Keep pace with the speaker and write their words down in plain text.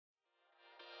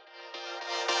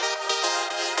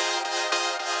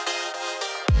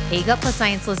Hey, Gut Plus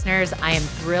Science listeners, I am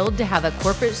thrilled to have a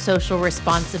corporate social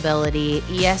responsibility,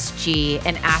 ESG,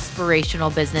 and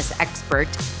aspirational business expert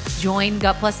join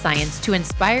Gut Plus Science to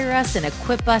inspire us and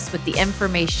equip us with the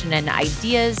information and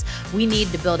ideas we need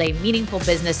to build a meaningful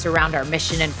business around our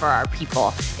mission and for our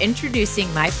people.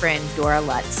 Introducing my friend, Dora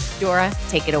Lutz. Dora,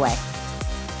 take it away.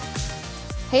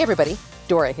 Hey, everybody.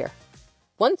 Dora here.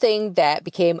 One thing that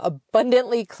became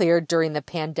abundantly clear during the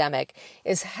pandemic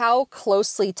is how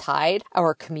closely tied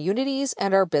our communities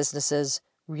and our businesses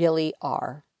really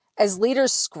are. As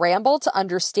leaders scrambled to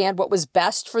understand what was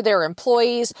best for their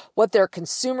employees, what their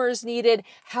consumers needed,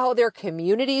 how their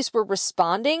communities were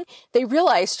responding, they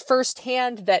realized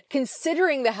firsthand that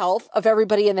considering the health of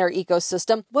everybody in their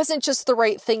ecosystem wasn't just the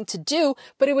right thing to do,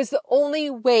 but it was the only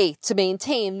way to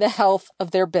maintain the health of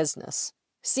their business.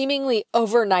 Seemingly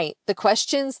overnight, the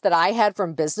questions that I had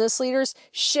from business leaders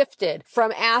shifted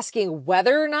from asking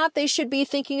whether or not they should be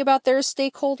thinking about their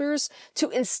stakeholders to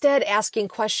instead asking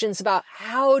questions about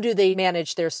how do they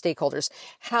manage their stakeholders?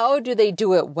 How do they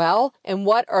do it well? And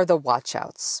what are the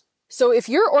watchouts? So if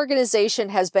your organization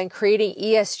has been creating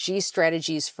ESG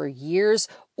strategies for years,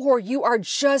 or you are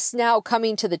just now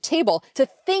coming to the table to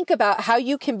think about how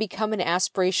you can become an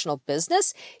aspirational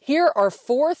business, here are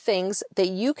 4 things that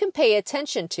you can pay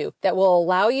attention to that will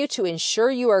allow you to ensure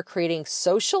you are creating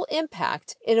social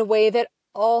impact in a way that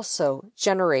also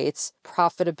generates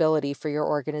profitability for your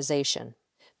organization.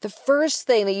 The first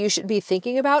thing that you should be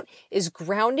thinking about is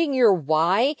grounding your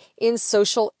why in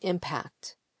social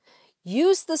impact.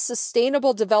 Use the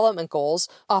Sustainable Development Goals,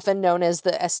 often known as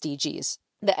the SDGs.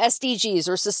 The SDGs,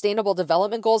 or Sustainable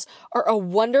Development Goals, are a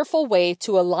wonderful way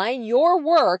to align your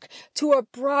work to a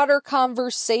broader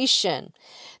conversation.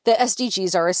 The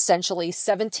SDGs are essentially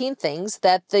 17 things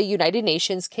that the United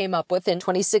Nations came up with in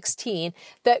 2016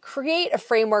 that create a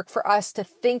framework for us to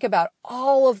think about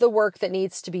all of the work that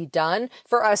needs to be done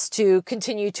for us to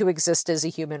continue to exist as a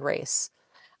human race.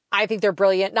 I think they're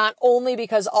brilliant, not only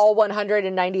because all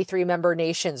 193 member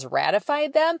nations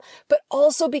ratified them, but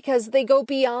also because they go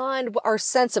beyond our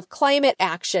sense of climate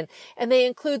action, and they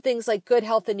include things like good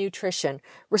health and nutrition,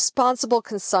 responsible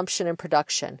consumption and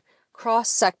production,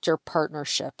 cross-sector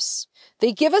partnerships.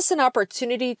 They give us an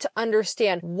opportunity to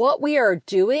understand what we are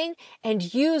doing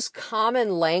and use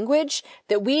common language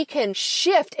that we can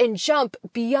shift and jump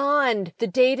beyond the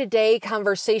day-to-day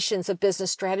conversations of business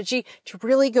strategy to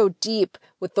really go deep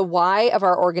with the why of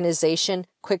our organization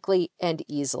quickly and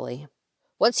easily.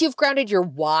 Once you've grounded your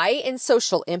why in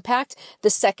social impact, the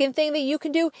second thing that you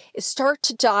can do is start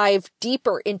to dive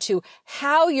deeper into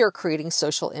how you're creating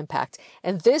social impact.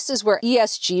 And this is where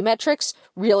ESG metrics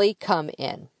really come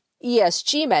in.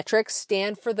 ESG metrics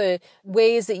stand for the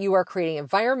ways that you are creating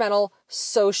environmental,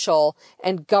 social,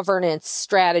 and governance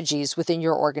strategies within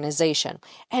your organization.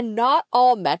 And not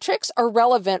all metrics are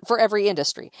relevant for every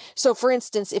industry. So for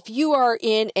instance, if you are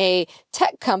in a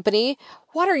tech company,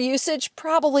 water usage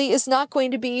probably is not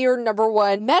going to be your number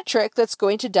one metric that's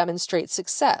going to demonstrate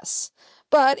success.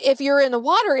 But if you're in the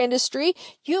water industry,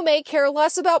 you may care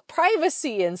less about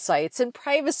privacy insights and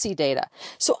privacy data.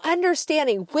 So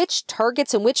understanding which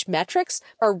targets and which metrics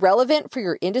are relevant for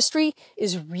your industry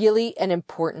is really an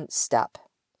important step.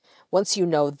 Once you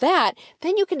know that,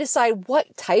 then you can decide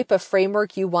what type of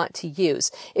framework you want to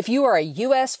use. If you are a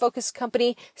US-focused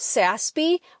company,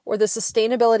 SASB, or the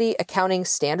Sustainability Accounting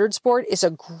Standards Board, is a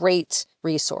great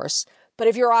resource. But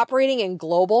if you're operating in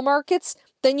global markets,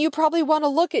 then you probably want to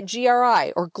look at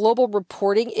GRI or Global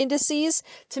Reporting Indices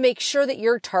to make sure that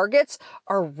your targets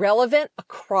are relevant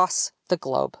across the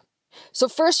globe. So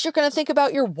first, you're going to think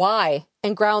about your why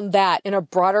and ground that in a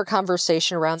broader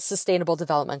conversation around Sustainable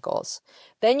Development Goals.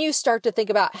 Then you start to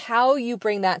think about how you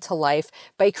bring that to life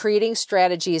by creating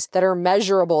strategies that are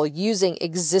measurable using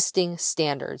existing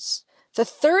standards. The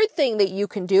third thing that you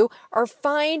can do are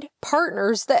find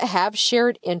partners that have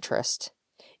shared interest.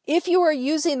 If you are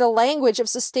using the language of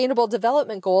Sustainable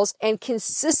Development Goals and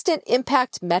consistent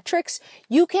impact metrics,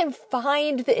 you can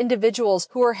find the individuals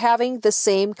who are having the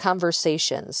same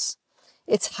conversations.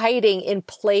 It's hiding in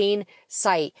plain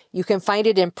sight. You can find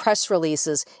it in press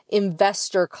releases,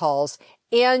 investor calls,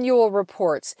 annual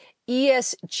reports,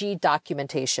 ESG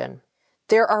documentation.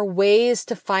 There are ways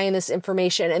to find this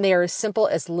information, and they are as simple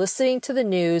as listening to the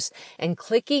news and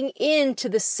clicking into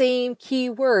the same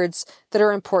keywords that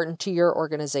are important to your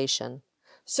organization.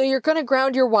 So you're going to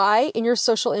ground your why in your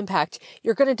social impact.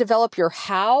 You're going to develop your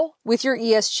how with your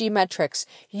ESG metrics.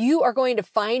 You are going to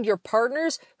find your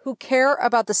partners who care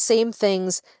about the same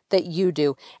things that you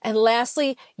do. And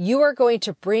lastly, you are going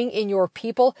to bring in your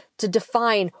people to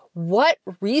define what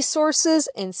resources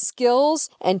and skills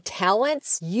and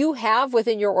talents you have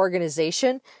within your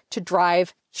organization to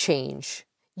drive change.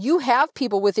 You have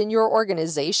people within your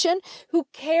organization who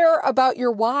care about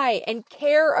your why and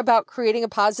care about creating a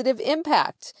positive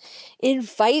impact.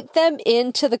 Invite them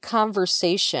into the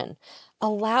conversation.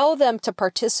 Allow them to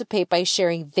participate by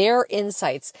sharing their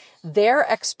insights, their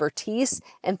expertise,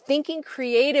 and thinking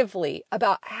creatively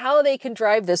about how they can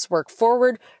drive this work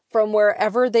forward from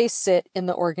wherever they sit in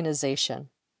the organization.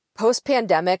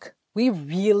 Post-pandemic, we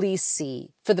really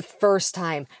see for the first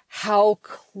time how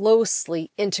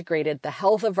closely integrated the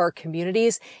health of our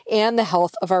communities and the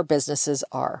health of our businesses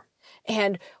are.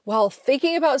 And while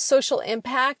thinking about social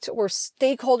impact or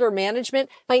stakeholder management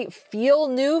might feel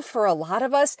new for a lot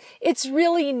of us, it's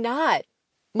really not.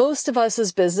 Most of us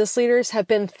as business leaders have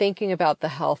been thinking about the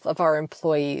health of our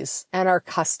employees and our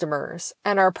customers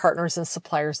and our partners and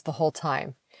suppliers the whole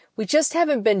time. We just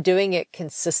haven't been doing it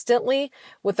consistently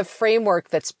with a framework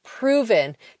that's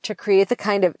proven to create the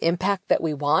kind of impact that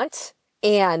we want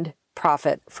and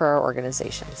profit for our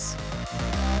organizations.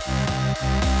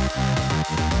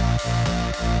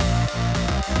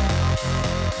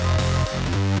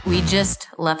 We just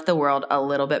left the world a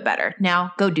little bit better.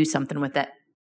 Now go do something with it.